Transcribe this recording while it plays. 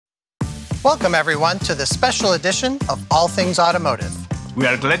Welcome, everyone, to this special edition of All Things Automotive. We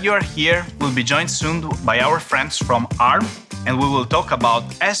are glad you are here. We'll be joined soon by our friends from ARM, and we will talk about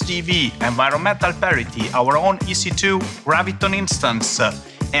SDV, environmental parity, our own EC2, Graviton instance,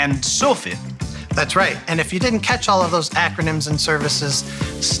 and Soafee. That's right. And if you didn't catch all of those acronyms and services,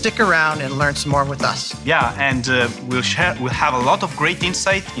 stick around and learn some more with us. Yeah, and we'll have a lot of great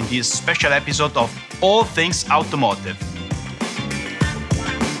insight in this special episode of All Things Automotive.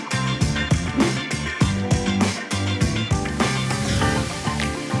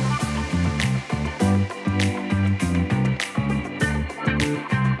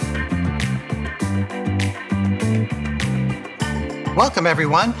 Welcome,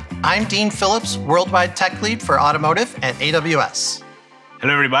 everyone. I'm Dean Phillips, Worldwide Tech Lead for Automotive at AWS.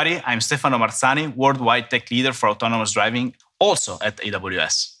 Hello, everybody. I'm Stefano Marzani, Worldwide Tech Leader for Autonomous Driving, also at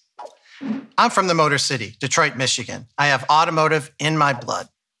AWS. I'm from the Motor City, Detroit, Michigan. I have automotive in my blood.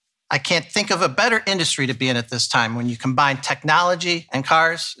 I can't think of a better industry to be in at this time. When you combine technology and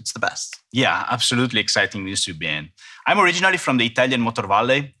cars, it's the best. Yeah, absolutely exciting news to be in. I'm originally from the Italian Motor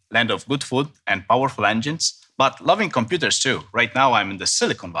Valley, land of good food and powerful engines, but loving computers too. Right now, I'm in the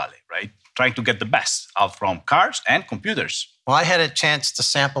Silicon Valley, right? Trying to get the best out from cars and computers. Well, I had a chance to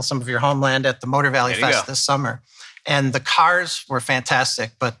sample some of your homeland at the Motor Valley Fest this summer. And the cars were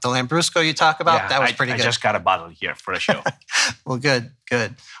fantastic, but the Lambrusco you talk about, that was pretty good. I just got a bottle here for a show. Well, good.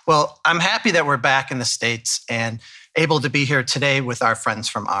 Well, I'm happy that we're back in the States and able to be here today with our friends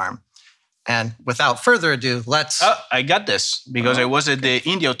from ARM. And without further ado, let's... I got this because I was at the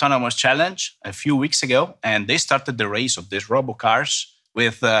India Autonomous Challenge a few weeks ago, and they started the race of these robocars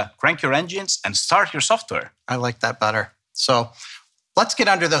with crank your engines and start your software. I like that better. So let's get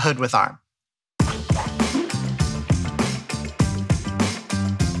under the hood with ARM.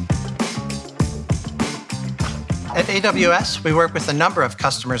 At AWS, we work with a number of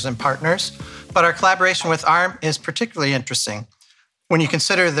customers and partners, but our collaboration with ARM is particularly interesting when you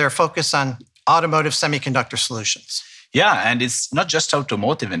consider their focus on automotive semiconductor solutions. Yeah, and it's not just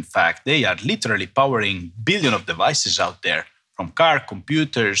automotive, in fact. They are literally powering billions of devices out there, from car,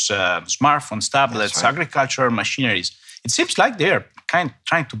 computers, smartphones, tablets, agricultural machineries. It seems like they are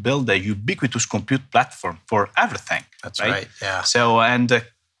trying to build a ubiquitous compute platform for everything. That's right, yeah. So, and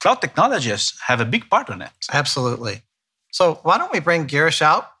cloud technologies have a big part on it. Absolutely. So why don't we bring Girish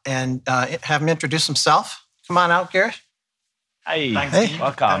out and have him introduce himself? Come on out, Girish. Hey,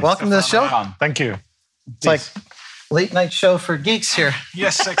 welcome. Welcome to the show. Thank you. It's like late night show for geeks here.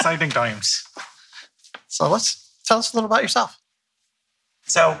 Yes, exciting times. So tell us a little about yourself.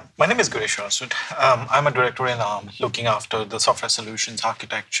 So my name is Girish Shirasat. I'm a director in ARM looking after the software solutions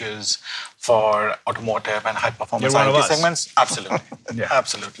architectures for automotive and high-performance IoT segments. Absolutely.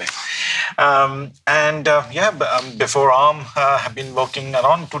 Absolutely. Before ARM, have been working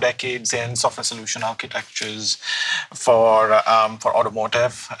around 2 decades in software solution architectures for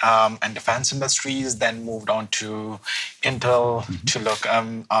automotive and defense industries, then moved on to Intel to look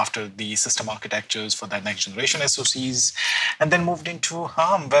after the system architectures for their next generation SoCs, and then moved into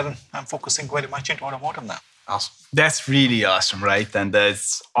ARM, where I'm focusing very much into automotive now. Awesome. That's really awesome, right? And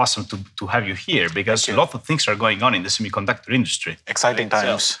it's awesome to have you here because a lot of things are going on in the semiconductor industry. Exciting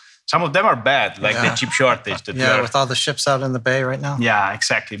times. So some of them are bad, like the chip shortage. With all the ships out in the bay right now. Yeah,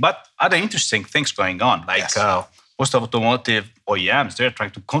 exactly. But other interesting things going on, like most of automotive OEMs, they're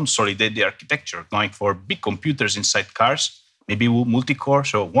trying to consolidate the architecture, going for big computers inside cars, maybe multi-core,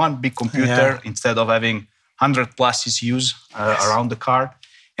 so one big computer instead of having 100 plus ECUs around the car.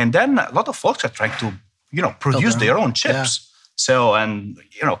 And then a lot of folks are trying to, produce their own chips. Yeah. So, and,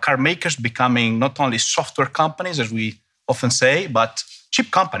 car makers becoming not only software companies, as we often say, but chip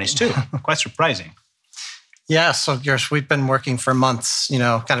companies too. Quite surprising. Yeah, so Girish, we've been working for months,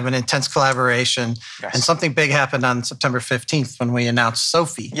 kind of an intense collaboration. Yes. And something big happened on September 15th when we announced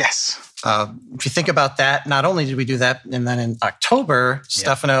Soafee. Yes. If you think about that, not only did we do that, and then in October,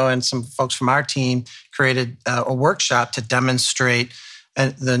 Stefano and some folks from our team created a workshop to demonstrate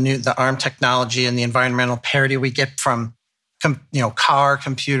the ARM technology and the environmental parity we get from car,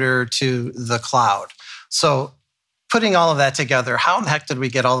 computer to the cloud. So putting all of that together, how in the heck did we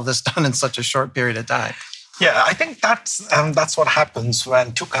get all of this done in such a short period of time? Yeah, I think that's what happens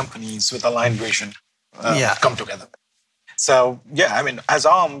when 2 companies with aligned vision come together. So, as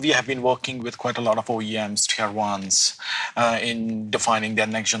ARM, we have been working with quite a lot of OEMs, tier 1s, in defining their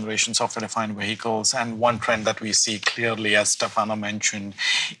next generation software-defined vehicles. And one trend that we see clearly, as Stefano mentioned,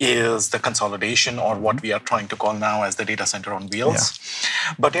 is the consolidation, or what we are trying to call now as the data center on wheels.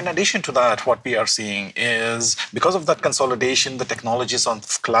 Yeah. But in addition to that, what we are seeing is, because of that consolidation, the technologies on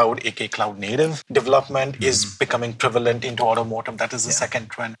cloud, aka cloud native development, is becoming prevalent into automotive. That is the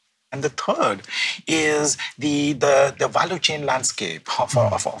second trend. And the third is the value chain landscape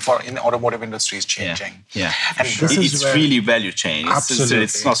for in the automotive industry is changing. Yeah. And it's really value chain. Absolutely.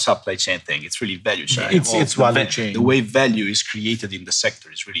 It's not supply chain thing. It's really value chain. It's value chain. The way value is created in the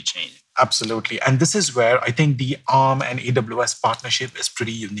sector is really changing. Absolutely. And this is where I think the ARM and AWS partnership is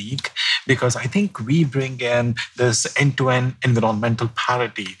pretty unique, because I think we bring in this end-to-end environmental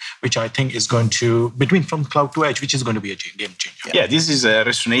parity, which I think is going to, between from cloud to edge, which is going to be a game changer. Yeah, this is a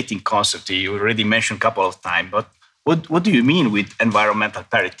resonating concept you already mentioned a couple of times, but what do you mean with environmental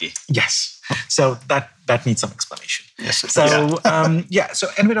parity? Yes. So that needs some explanation. Yes. So so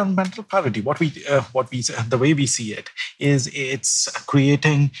environmental parity. The way we see it is it's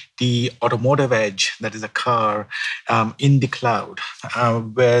creating the automotive edge, that is a car, in the cloud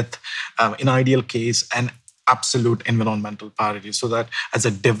with, in ideal case, an absolute environmental parity, so that as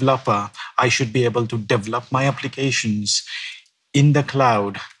a developer, I should be able to develop my applications in the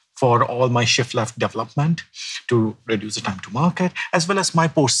cloud for all my shift left development to reduce the time to market, as well as my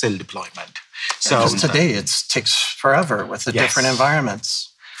post-sale deployment. So because today it takes forever with the different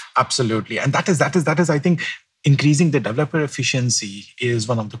environments. Absolutely. And that is, I think, increasing the developer efficiency is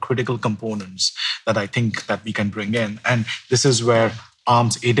one of the critical components that I think that we can bring in. And this is where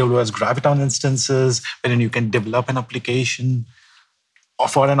ARM's AWS Graviton instances, wherein you can develop an application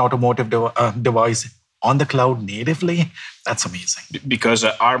for an automotive device on the cloud natively, that's amazing. Because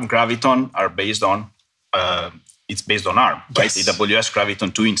ARM Graviton are based on, it's based on ARM, right? Yes. AWS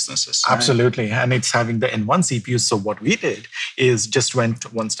Graviton 2 instances. Absolutely. And it's having the N1 CPU. So what we did is just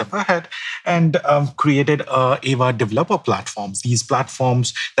went one step ahead and created AVA developer platforms. These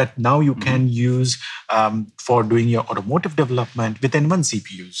platforms that now you can use for doing your automotive development with N1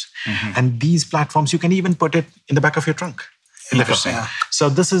 CPUs. And these platforms, you can even put it in the back of your trunk. Interesting. So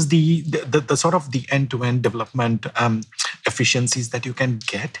this is the sort of the end-to-end development efficiencies that you can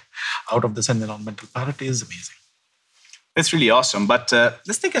get out of this environmental parity is amazing. That's really awesome. But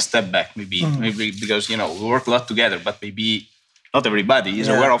let's take a step back, maybe because we work a lot together, but maybe not everybody is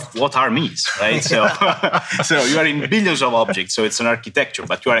aware of what ARM is, right? So, so you are in billions of objects, so it's an architecture,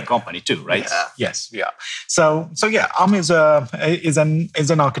 but you are a company too, right? Yes, we are. So yeah, ARM is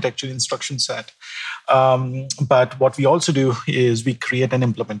an architecture instruction set. But what we also do is we create an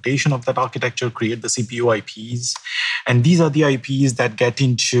implementation of that architecture, create the CPU IPs, and these are the IPs that get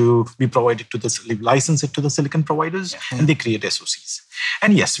into, we license it to the silicon providers, and they create SoCs.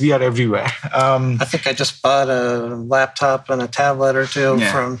 And yes, we are everywhere. I think I just bought a laptop and a tablet or two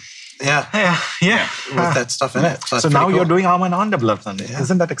from with that stuff in it. So now you're doing ARM and ARM development.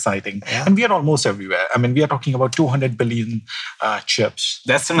 Isn't that exciting? Yeah. And we are almost everywhere. I mean, we are talking about 200 billion chips.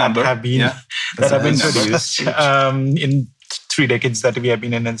 That's the number. That have been produced in 3 decades that we have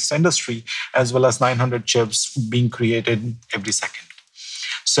been in this industry, as well as 900 chips being created every second.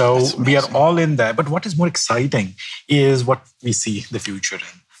 So we are all in there. But what is more exciting is what we see the future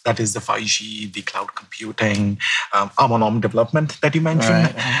in. That is the 5G, the cloud computing, ARM development that you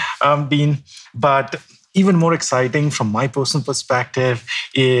mentioned, Dean. But even more exciting from my personal perspective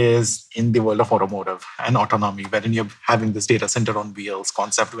is in the world of automotive and autonomy, wherein you're having this data center on wheels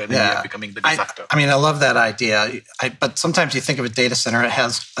concept, wherein you're becoming the de facto. I mean, I love that idea. But sometimes you think of a data center, it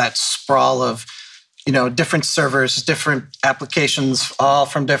has that sprawl of different servers, different applications, all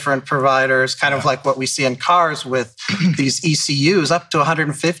from different providers, kind of like what we see in cars with these ECUs, up to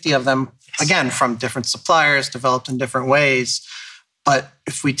 150 of them, again, from different suppliers, developed in different ways. But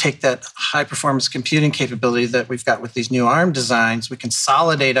if we take that high-performance computing capability that we've got with these new ARM designs, we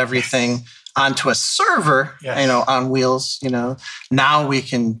consolidate everything onto a server, on wheels. Now we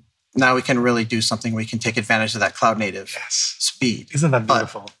can really do something. We can take advantage of that cloud-native speed. Isn't that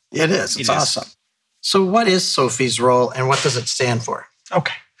beautiful? But it is. It's awesome. So what is Soafee's role and what does it stand for?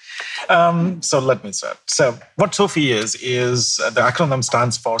 Okay. So let me start. So what Soafee is the acronym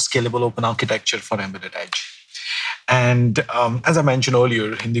stands for Scalable Open Architecture for Embedded Edge. And as I mentioned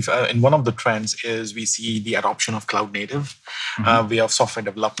earlier, in one of the trends is we see the adoption of cloud native way of software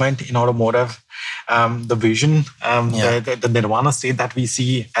development in automotive. The vision, the nirvana state that we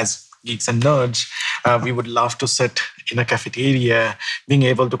see as geeks and nerds, we would love to sit in a cafeteria, being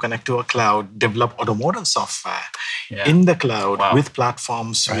able to connect to a cloud, develop automotive software in the cloud with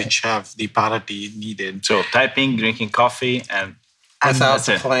platforms which have the parity needed. So typing, drinking coffee, and without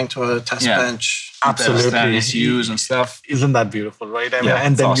deploying to a test bench. Absolutely. SUs and stuff. Isn't that beautiful, right? I mean,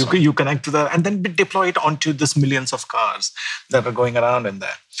 and then awesome. you connect to and then deploy it onto this millions of cars that are going around in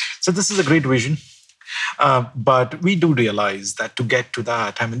there. So this is a great vision. But we do realize that to get to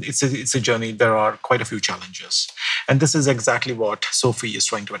that, I mean, it's a journey. There are quite a few challenges. And this is exactly what Soafee is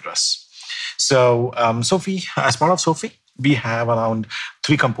trying to address. So Soafee, as part of Soafee, we have around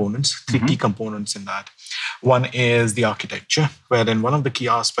three key components in that. One is the architecture, wherein one of the key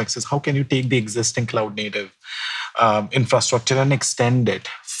aspects is how can you take the existing cloud-native infrastructure and extend it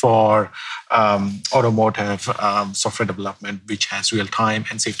for automotive software development, which has real-time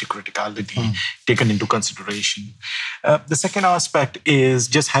and safety criticality taken into consideration. The second aspect is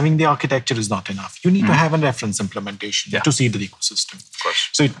just having the architecture is not enough. You need to have a reference implementation to see the ecosystem. Of course.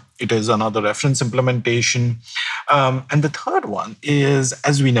 So it is another reference implementation. And the third one is,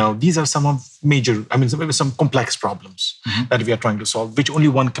 as we know, these are some complex problems that we are trying to solve, which only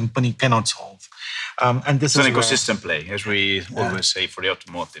one company cannot solve. And this is an ecosystem play, as we always say for the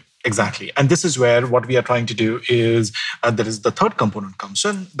automotive. Exactly. And this is where what we are trying to do is, there is the third component comes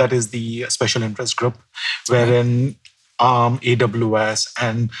in, that is the special interest group, wherein AWS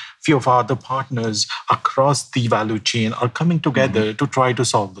and few of our other partners across the value chain are coming together to try to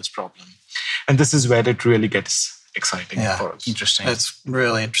solve this problem. And this is where it really gets exciting for us. Interesting. It's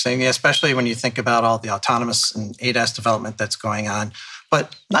really interesting, especially when you think about all the autonomous and ADAS development that's going on.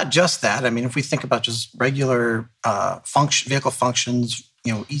 But not just that. I mean, if we think about just regular vehicle functions,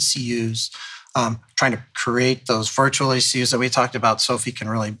 ECUs, trying to create those virtual ECUs that we talked about, Sophie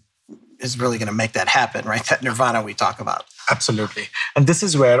is really going to make that happen, right? That nirvana we talk about. Absolutely. And this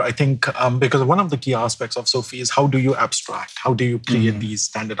is where I think, because one of the key aspects of Sophie is how do you abstract? How do you create these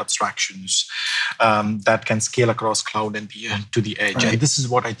standard abstractions that can scale across cloud and to the edge? Right. And this is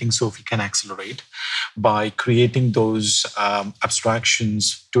what I think Sophie can accelerate by creating those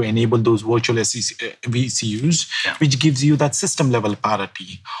abstractions to enable those virtual VCUs, which gives you that system level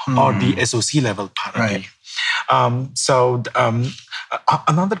parity or the SoC level parity. Right.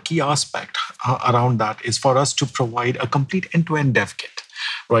 Another key aspect around that is for us to provide a complete end-to-end dev kit,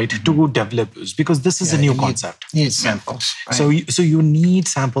 right, to developers, because this is a new concept. You need samples. Right? So you need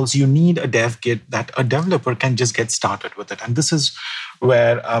samples, you need a dev kit that a developer can just get started with it. And this is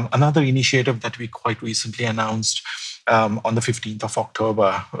where another initiative that we quite recently announced on the 15th of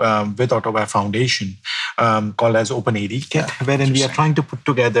October with AutoWare Foundation called as Open AD Kit, wherein we are trying to put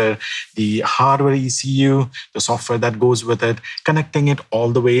together the hardware ECU, the software that goes with it, connecting it all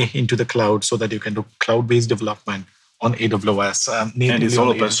the way into the cloud so that you can do cloud-based development on AWS. And it's all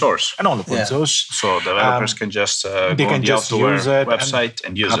open source. And all open source. So developers can just go on the AutoWare website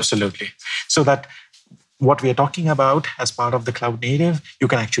and use it. Absolutely. So that what we are talking about as part of the cloud native, you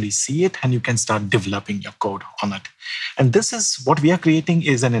can actually see it and you can start developing your code on it. And this is what we are creating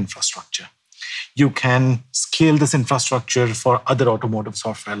is an infrastructure. You can scale this infrastructure for other automotive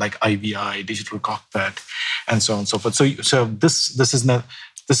software like IVI, digital cockpit, and so on and so forth. So this is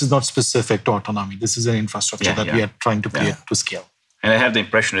not specific to autonomy. This is an infrastructure that we are trying to create to scale. And I have the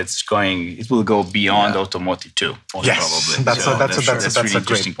impression it will go beyond automotive too, most probably. That's really a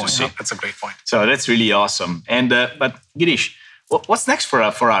great point. That's a great point. So that's really awesome. And but Girish, what's next for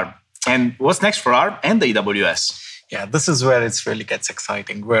ARM? And what's next for ARM and the AWS? Yeah, this is where it really gets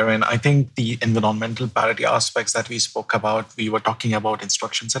exciting, wherein I think the environmental parity aspects that we spoke about, we were talking about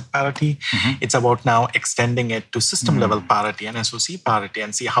instruction set parity. It's about now extending it to system level parity and SoC parity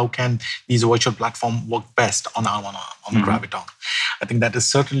and see how can these virtual platforms work best on ARM on Graviton. I think that is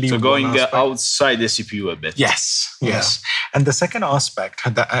certainly so going outside the CPU a bit. Yes. And the second aspect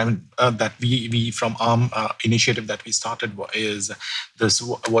that we from ARM initiative that we started is this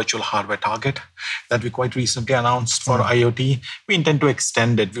virtual hardware target that we quite recently announced for IoT. We intend to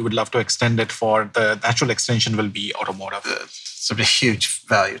extend it. We would love to extend it for the actual extension will be automotive. It's a huge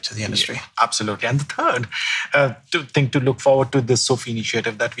value to the industry. Yeah, absolutely. And the third thing to look forward to this Sophie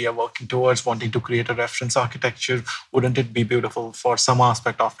initiative that we are working towards, wanting to create a reference architecture. Wouldn't it be beautiful for some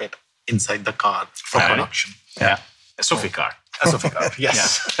aspect of it inside the car for production? Yeah. A Sophie car. A Sophie car,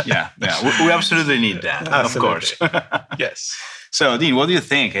 yes. Yeah. We absolutely need that, of course. Yes. So, Dean, what do you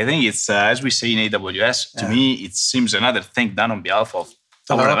think? I think it's, as we say in AWS, to me, it seems another thing done on behalf of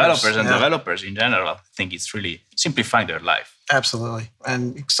developers and developers in general. I think it's really simplifying their life. Absolutely.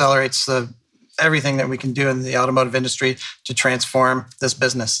 And accelerates everything that we can do in the automotive industry to transform this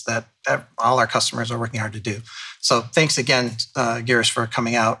business that all our customers are working hard to do. So thanks again, Girish, for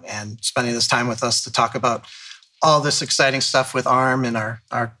coming out and spending this time with us to talk about all this exciting stuff with ARM and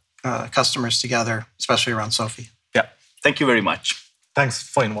our customers together, especially around Sophie. Yeah. Thank you very much. Thanks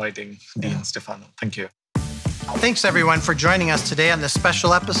for inviting Dean Stefano. Thank you. Thanks, everyone, for joining us today on this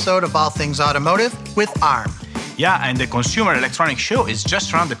special episode of All Things Automotive with ARM. Yeah, and the Consumer Electronics Show is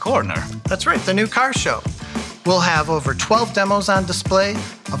just around the corner. That's right, the new car show. We'll have over 12 demos on display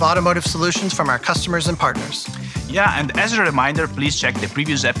of automotive solutions from our customers and partners. Yeah, and as a reminder, please check the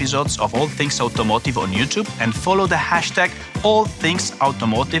previous episodes of All Things Automotive on YouTube and follow the hashtag All Things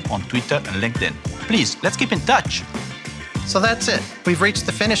Automotive on Twitter and LinkedIn. Please, let's keep in touch. So that's it. We've reached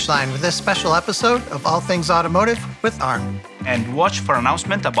the finish line with this special episode of All Things Automotive with ARM. And watch for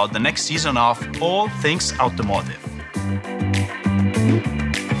announcement about the next season of All Things Automotive.